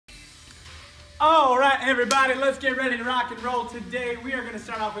All right, everybody, let's get ready to rock and roll. Today, we are going to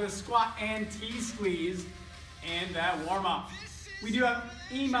start off with a squat and T-squeeze and that warm-up. We do have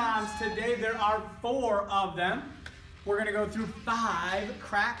EMOMs today. There are 4 of them. We're going to go through 5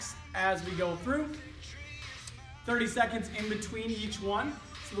 cracks as we go through. 30 seconds in between each one.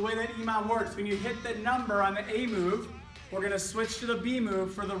 So the way that EMOM works, when you hit the number on the A move, we're going to switch to the B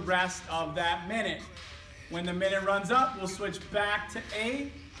move for the rest of that minute. When the minute runs up, we'll switch back to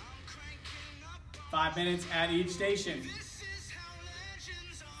A. 5 minutes at each station.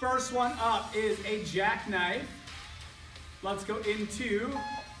 First one up is a jackknife. Let's go into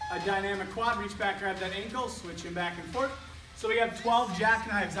a dynamic quad. Reach back, grab that ankle, switching back and forth. So we have 12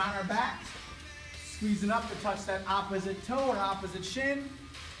 jackknives on our back. Squeezing up to touch that opposite toe or opposite shin.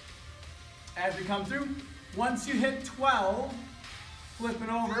 As we come through, once you hit 12, flipping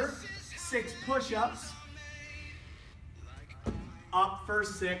over, 6 push-ups. Up for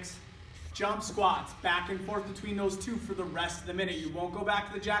 6. Jump squats, back and forth between those 2 for the rest of the minute. You won't go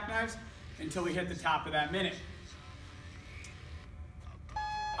back to the jackknives until we hit the top of that minute.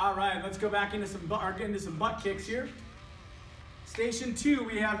 All right, let's go back into some butt kicks here. Station 2,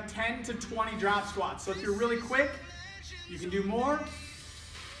 we have 10 to 20 drop squats. So if you're really quick, you can do more.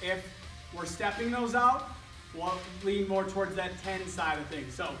 If we're stepping those out, we'll lean more towards that 10 side of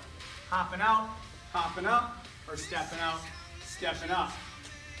things. So hopping out, hopping up, or stepping out, stepping up.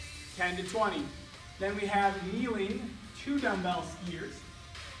 10 to 20. Then we have kneeling 2 dumbbell skiers.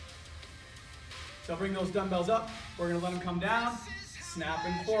 So bring those dumbbells up. We're going to let them come down,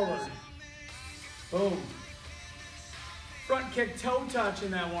 snapping forward. Boom. Front kick toe touch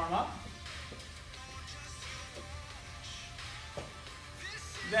in that warm up.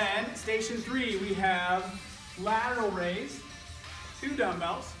 Then station 3, we have lateral raise, 2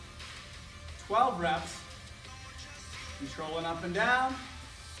 dumbbells, 12 reps, controlling up and down.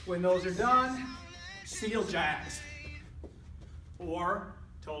 When those are done, seal jacks or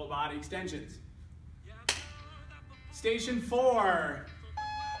total body extensions. Station 4,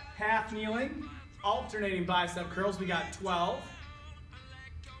 half kneeling, alternating bicep curls. We got 12.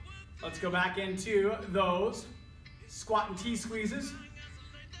 Let's go back into those squat and T-squeezes.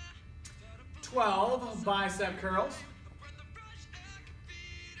 12 bicep curls.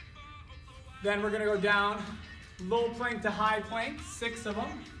 Then we're going to go down low plank to high plank, 6 of them.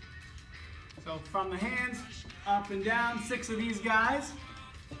 So from the hands, up and down, 6 of these guys,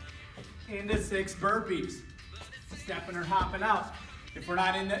 into 6 burpees. Stepping or hopping out. If we're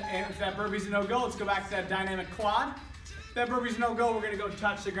not if that burpee's a no-go, let's go back to that dynamic quad. If that burpee's a no-go, we're gonna go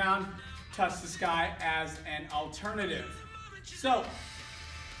touch the ground, touch the sky as an alternative. So,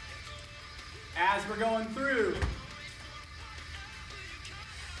 as we're going through,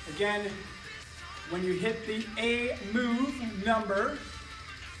 again, when you hit the A move number,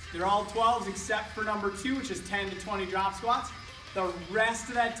 they're all 12s except for number 2, which is 10 to 20 drop squats. The rest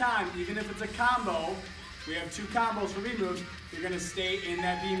of that time, even if it's a combo, we have 2 combos for B moves, you're gonna stay in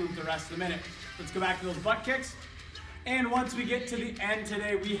that B move the rest of the minute. Let's go back to those butt kicks. And once we get to the end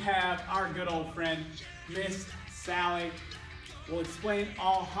today, we have our good old friend, Miss Sally. We'll explain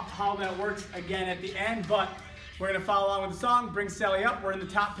how that works again at the end, but we're gonna follow along with the song, bring Sally up, we're in the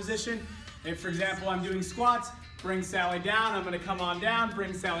top position. If, for example, I'm doing squats, bring Sally down, I'm gonna come on down,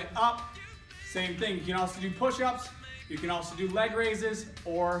 bring Sally up. Same thing, you can also do push-ups, you can also do leg raises,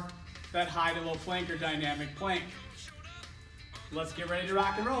 or that high to low plank or dynamic plank. Let's get ready to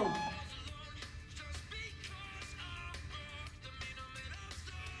rock and roll.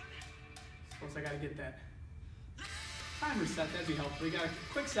 Suppose I gotta get that timer set, that'd be helpful. You got a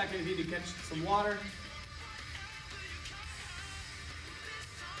quick second if you need to catch some water.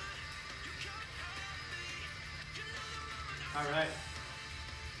 All right.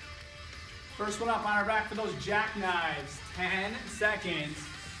 First one up on our back for those jackknives. 10 seconds.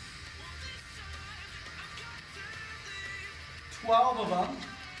 12 of them,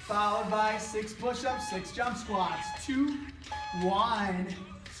 followed by 6 push-ups, 6 jump squats. 2, 1.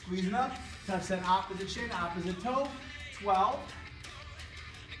 Squeezing up, touch that opposite shin, opposite toe. 12.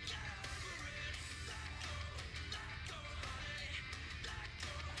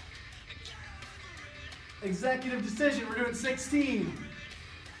 Executive decision, we're doing 16.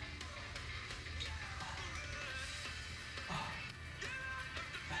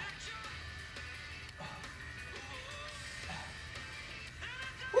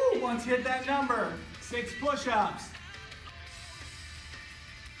 Woo, once you hit that number, 6 push-ups.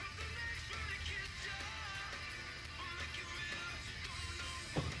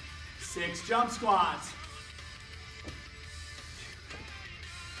 6 jump squats.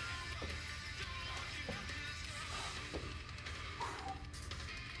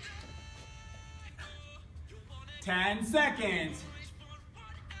 10 seconds.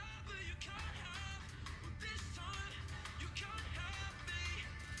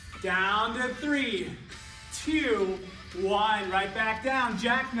 Down to 3, 2, 1. Right back down,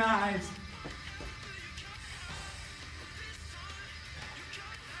 jackknives.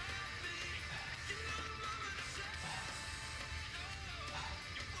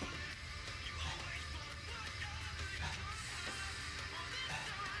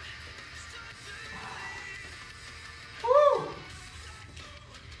 Woo!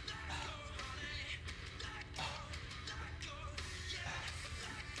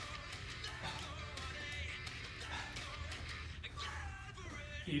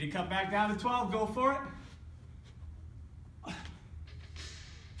 Need to cut back down to 12, go for it.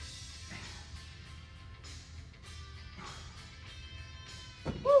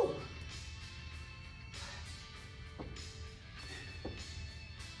 Woo!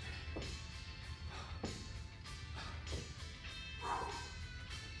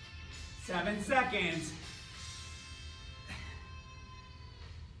 Seven seconds.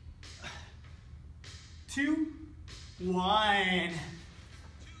 2, 1.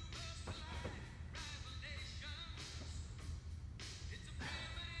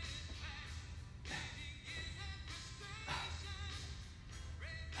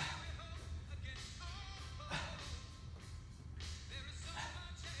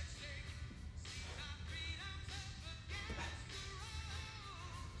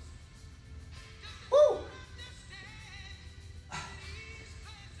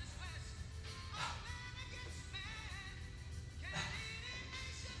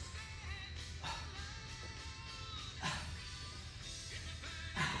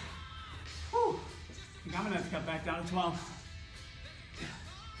 I'm gonna have to cut back down to 12.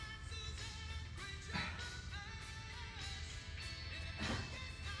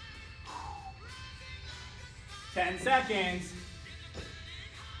 Ten seconds.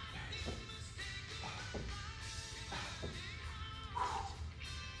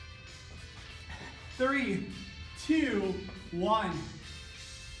 3, 2, 1.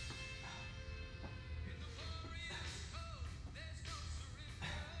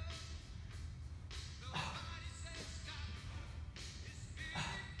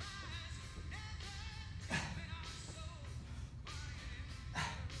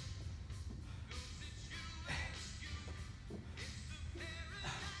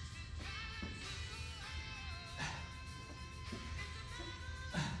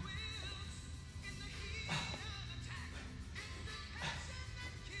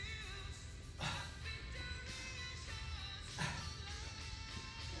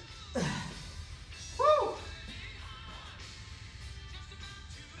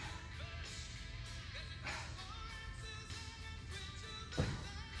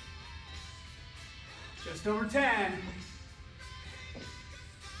 Just over 10.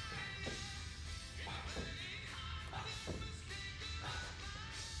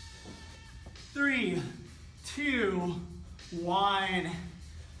 Three, 2, 1.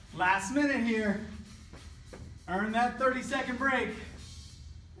 Last minute here. Earn that 30-second break.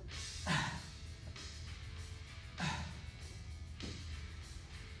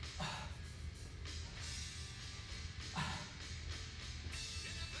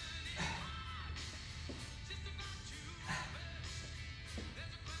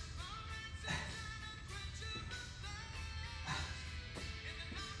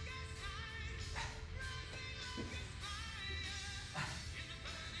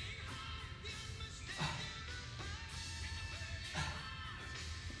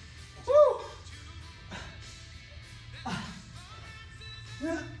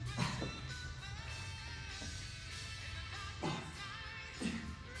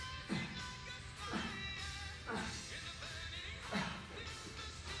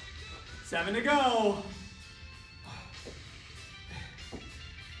 Seven to go.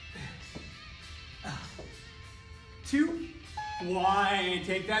 2, 1.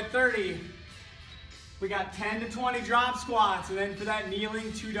 Take that 30. We got 10 to 20 drop squats, and then for that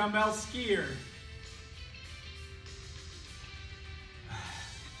kneeling 2 dumbbell skier.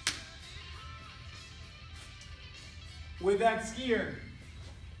 With that skier,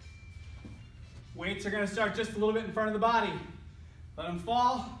 weights are going to start just a little bit in front of the body. Let them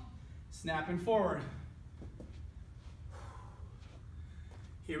fall, snapping forward.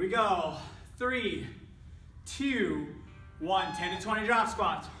 Here we go. 3, 2, 1. 10 to 20 drop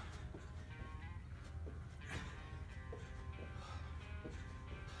squats.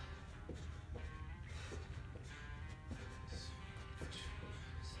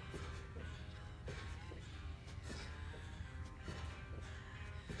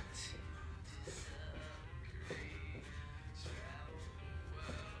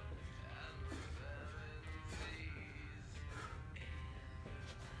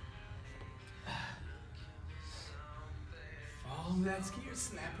 that ski, you're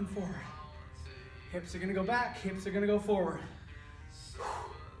snapping forward. Hips are gonna go back, hips are gonna go forward.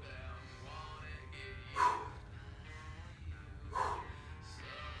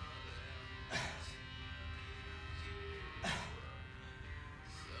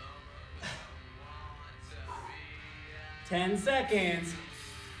 10 seconds.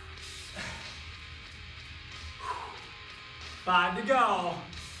 5 to go.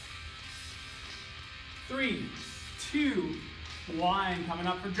 3, 2, 1. Coming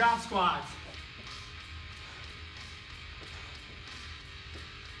up for drop squats.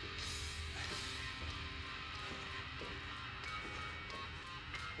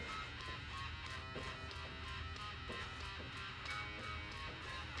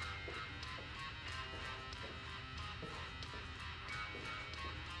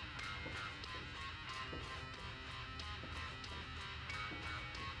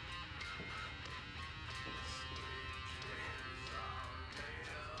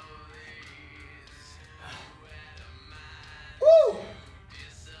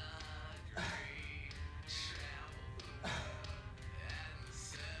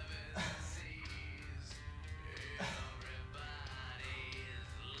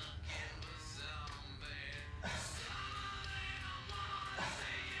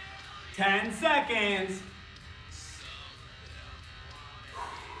 Ten seconds.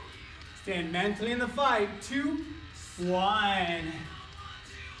 Stand mentally in the fight. 2, 1.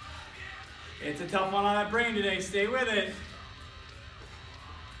 It's a tough one on that brain today. Stay with it.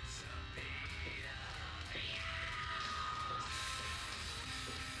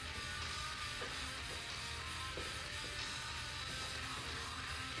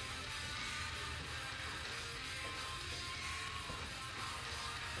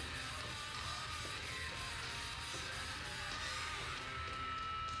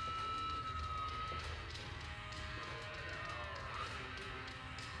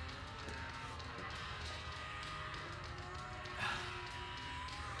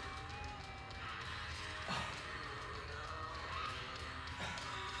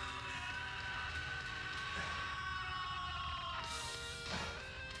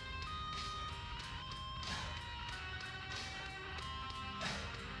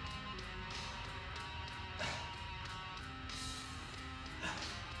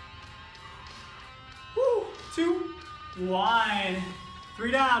 Woo. 2, 1.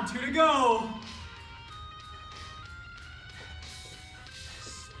 3 down, 2 to go.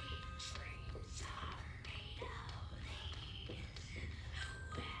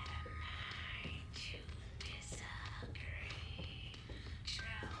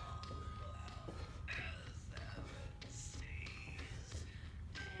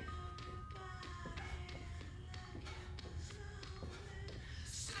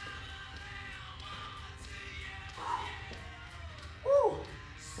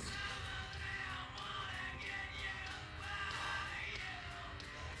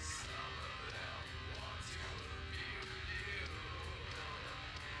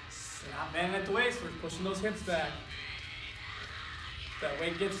 Not bending at the waist, we're pushing those hips back. If that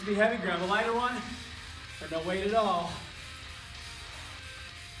weight gets to be heavy, grab a lighter one, or no weight at all.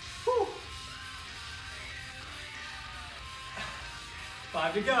 Whew.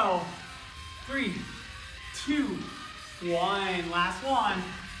 5 to go. 3, 2, 1. Last one.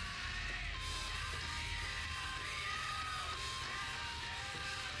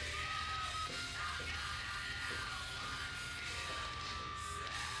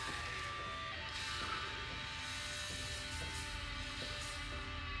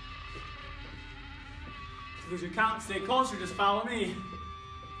 Lose your count, stay closer, just follow me.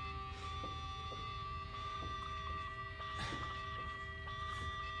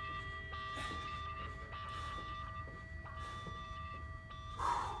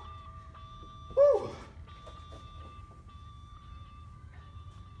 Woo.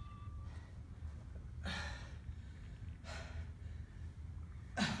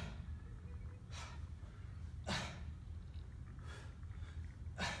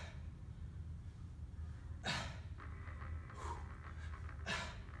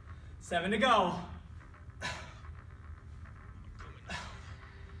 Seven to go.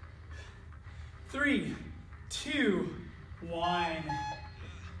 3, 2, 1.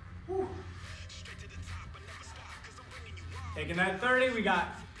 Whew. Taking that 30, we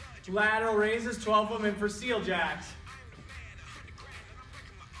got lateral raises, 12 of them in for seal jacks.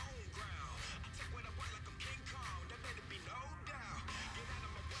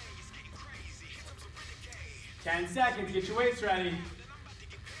 Ten seconds, get your weights ready.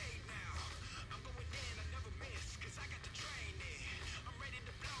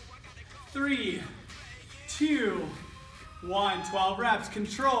 3, 2, 1, 12 reps,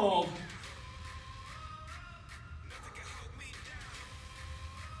 controlled.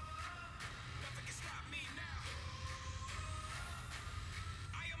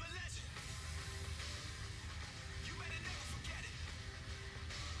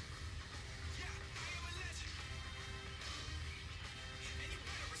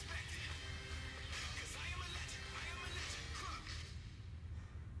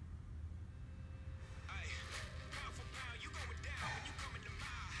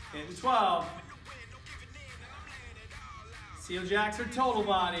 Hitting 12. Seal jacks or total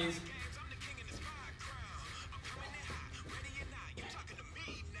bodies.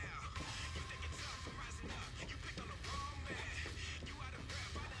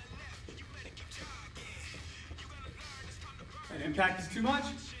 If impact is too much,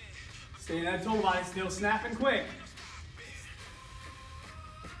 stay in that total body, still snapping quick.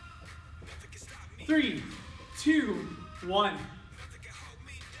 3, 2, 1.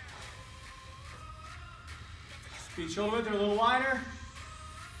 Feet shoulder width are a little wider.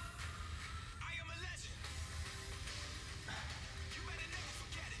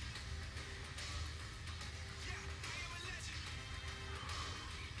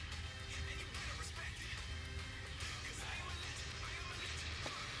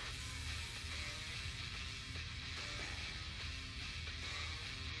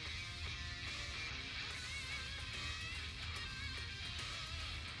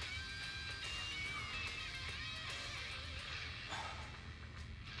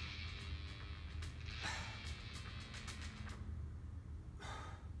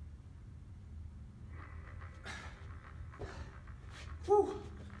 Whew,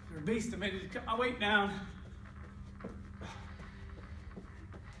 you're a beast. I made it cut my weight down.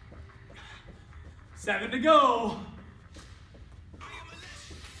 7 to go.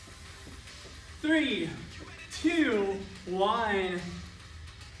 3, 2, 1.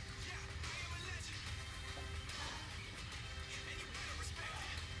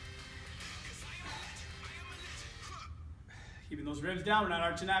 Keeping those ribs down, we're not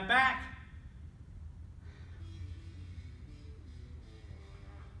arching that back.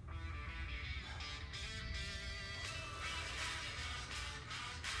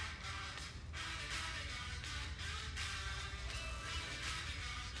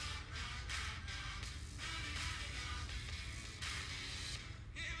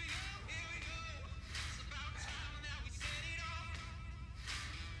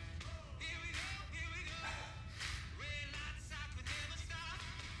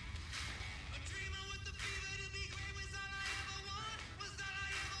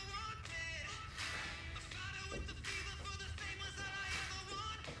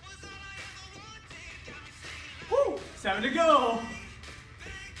 Woo! 7 to go.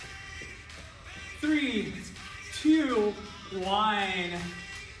 3, 2, 1.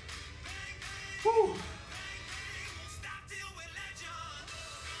 Woo!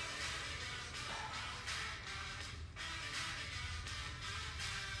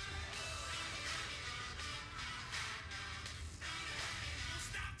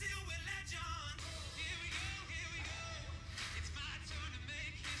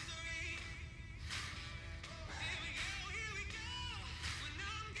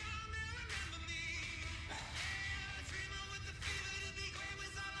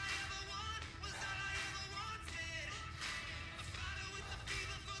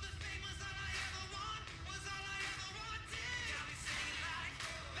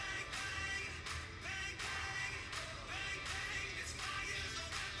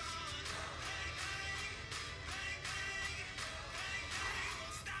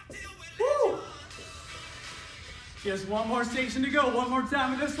 Just one more station to go. One more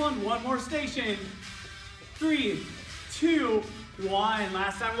time with this one. One more station. 3, 2, 1.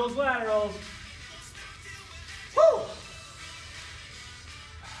 Last time with those laterals. Woo!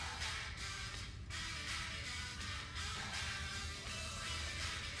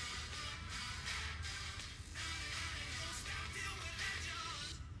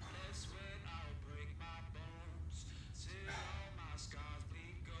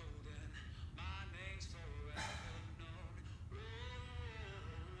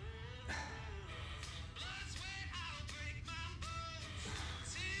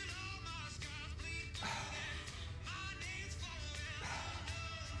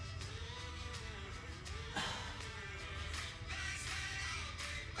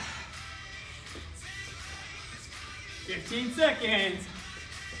 $15 seconds.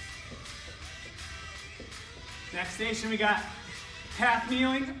 Next station, we got half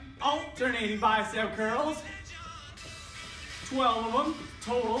kneeling, alternating bicep curls. 12 of them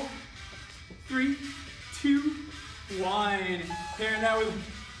total. 3, 2, 1. Pairing that with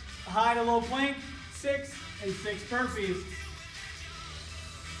high to low plank, 6 and 6 burpees.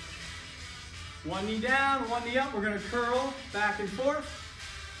 One knee down, one knee up. We're gonna curl back and forth.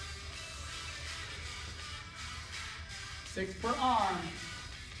 6 per arm.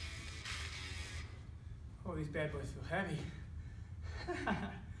 Oh, these bad boys feel heavy.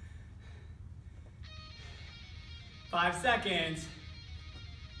 5 seconds.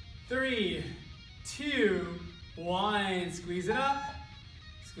 3, 2, 1. Squeeze it up.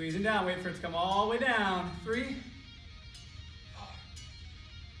 Squeeze it down. Wait for it to come all the way down. 3, 4,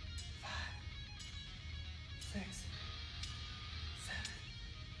 5, 6, 7,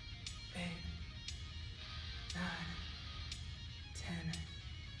 8, 9, 10,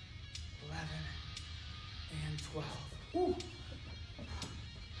 11, and 12. Woo.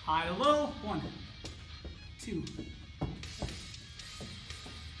 High to low. 1, 2,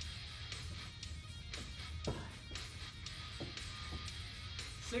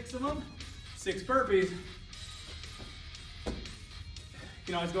 6 of them, 6 burpees. You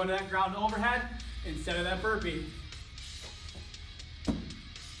can always go into that ground overhead instead of that burpee.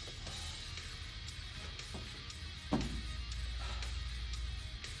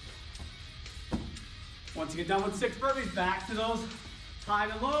 Once you get done with 6 burpees, back to those high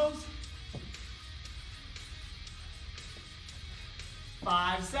to lows.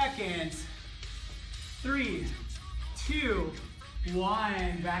 5 seconds. 3, 2,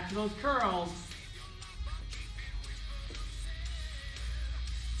 1. Back to those curls.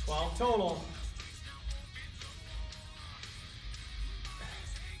 12 total.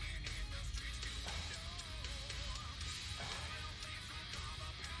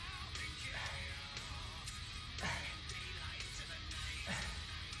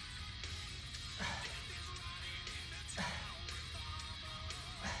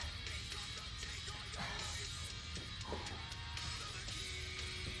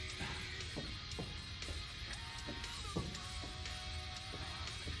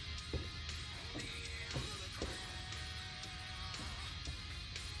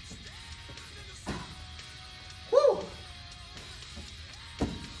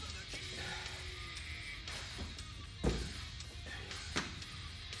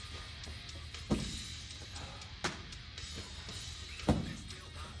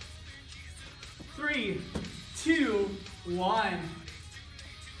 Three, 2, 1.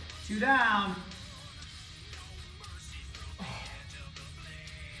 2 down.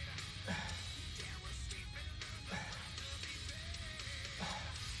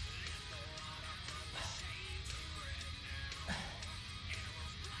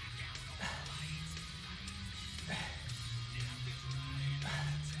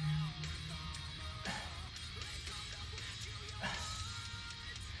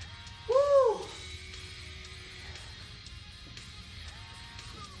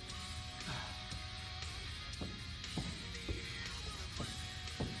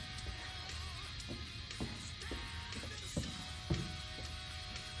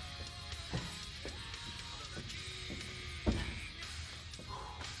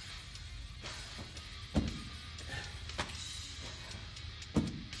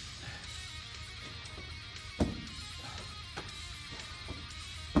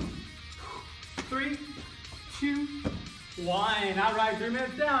 Three, 2, 1. All right, 3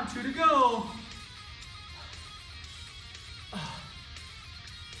 minutes down, 2 to go.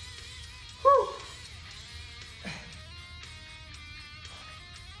 Whew.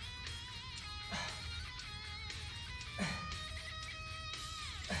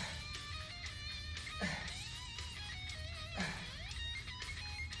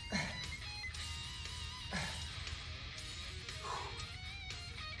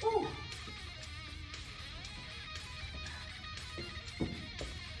 Whew.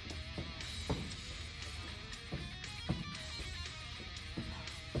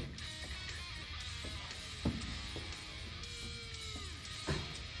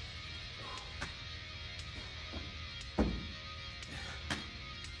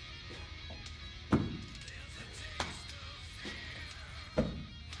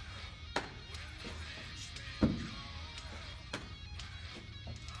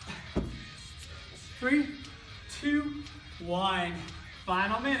 3, 2, 1.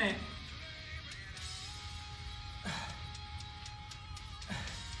 Final minute.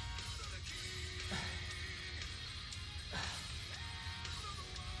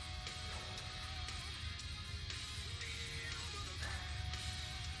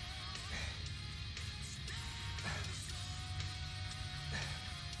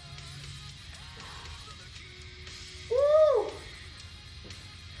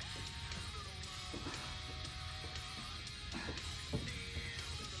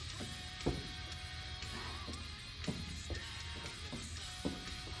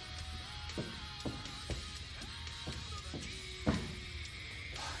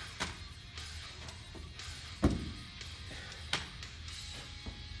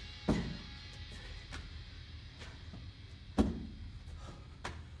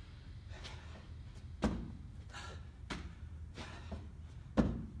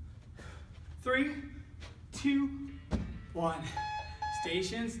 3, 2, 1.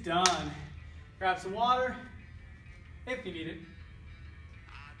 Station's done. Grab some water if you need it.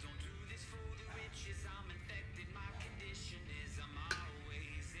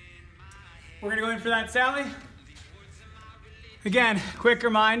 We're gonna go in for that, Sally. Again, quick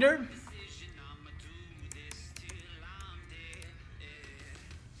reminder.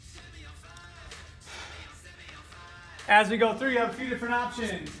 As we go through, you have a few different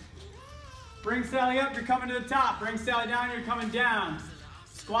options. Bring Sally up, you're coming to the top. Bring Sally down, you're coming down.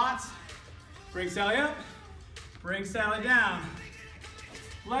 Squats, bring Sally up, bring Sally down.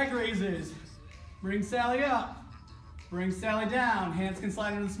 Leg raises, bring Sally up, bring Sally down. Hands can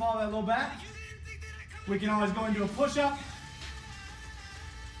slide into the small of that low back. We can always go into a push-up.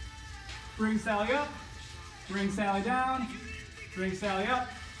 Bring Sally up, bring Sally down, bring Sally up,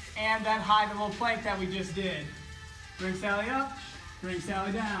 and that high to low plank that we just did. Bring Sally up, bring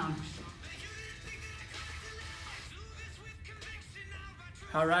Sally down.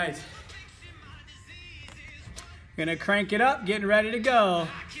 All right. Gonna crank it up, getting ready to go.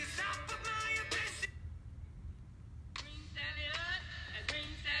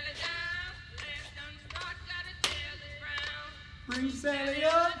 Bring Sally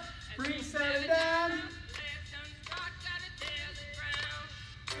up, bring Sally down.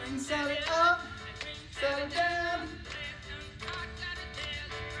 Bring Sally up, Sally down.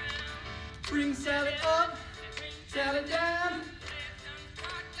 Bring Sally up, Sally down.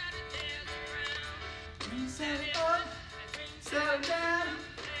 Bring Sally up, Sally down.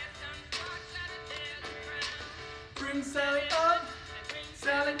 Bring Sally up,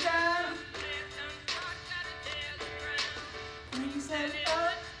 Sally down. Bring Sally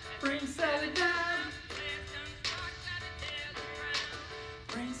up, bring Sally down.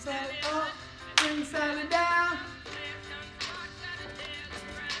 Bring Sally up, bring Sally down.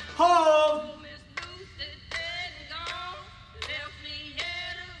 Hold.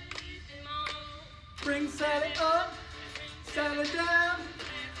 Bring Sally up, Sally down.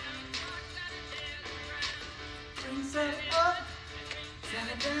 Bring Sally up,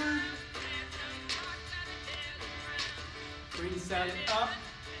 Sally down. Bring Sally up,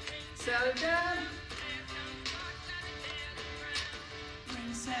 Sally down.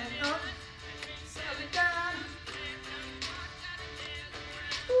 Bring Sally up, Sally down.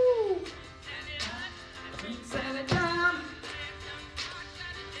 Woo. Bring Sally down.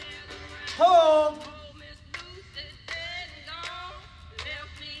 Hold.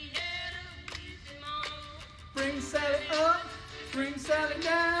 Bring Sally up, bring Sally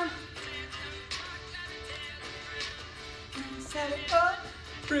down. Bring Sally up,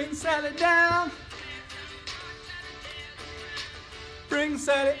 bring Sally down. Bring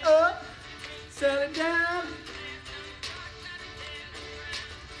Sally up, Sally down.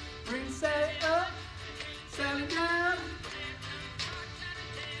 Bring Sally up, Sally down.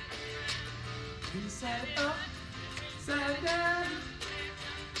 Bring Sally up, Sally down.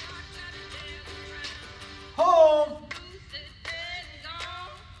 Hold.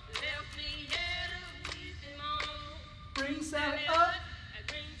 Bring Sally up,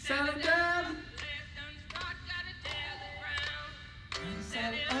 Sally down. Bring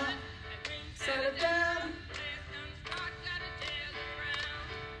Sally up, Sally down.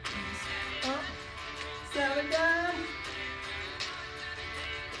 Bring Sally up, Sally down.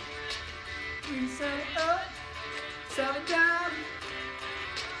 Bring Sally up, Sally down.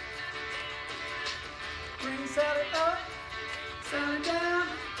 Bring Sally up, Sally down.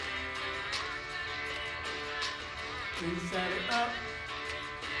 Bring Sally up,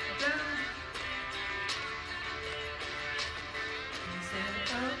 down. Bring Sally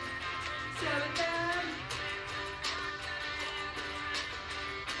up, Sally down.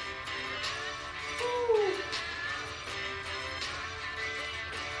 Woo.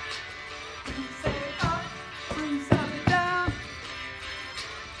 Bring Sally up, bring Sally down.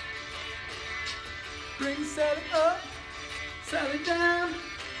 Bring Sally up, Sally down.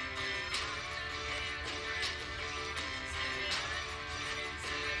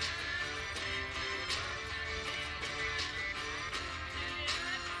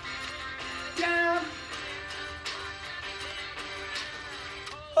 Down.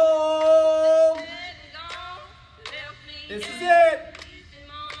 Hold. This is it.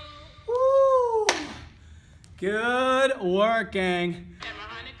 Woo. Good work, gang.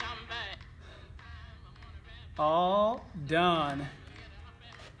 All done.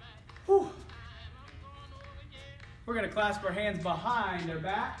 Whew. We're going to clasp our hands behind our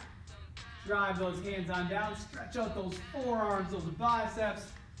back. Drive those hands on down. Stretch out those forearms, those biceps,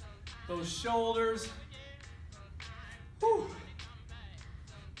 those shoulders. Whew.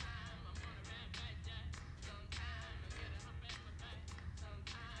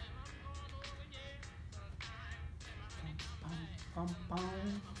 Bum,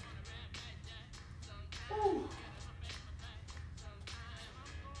 bum. Woo.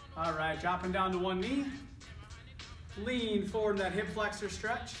 All right, dropping down to one knee. Lean forward in that hip flexor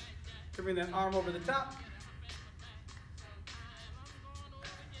stretch. Bring that arm over the top.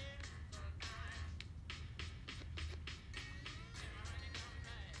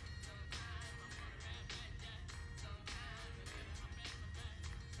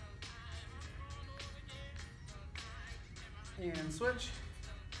 And switch.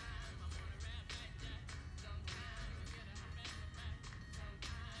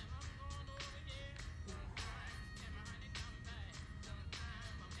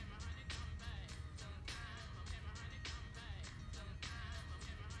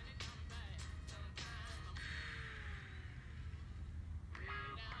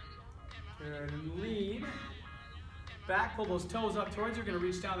 Good, and lean. Back, pull those toes up towards you. You're going to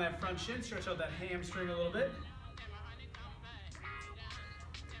reach down that front shin, stretch out that hamstring a little bit.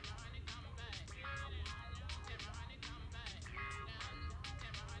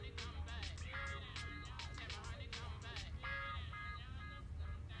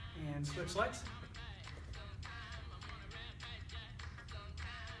 And switch legs.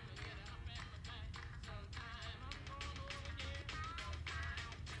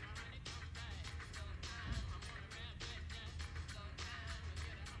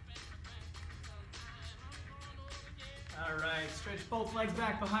 All right, stretch both legs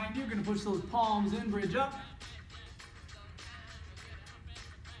back behind you. You're gonna push those palms in, bridge up.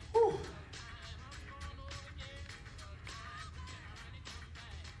 Whew.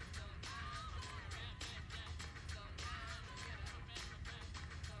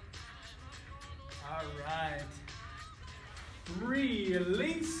 All right,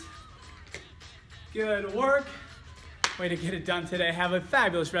 release. Good work. Way to get it done today. Have a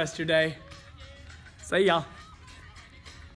fabulous rest of your day. See ya.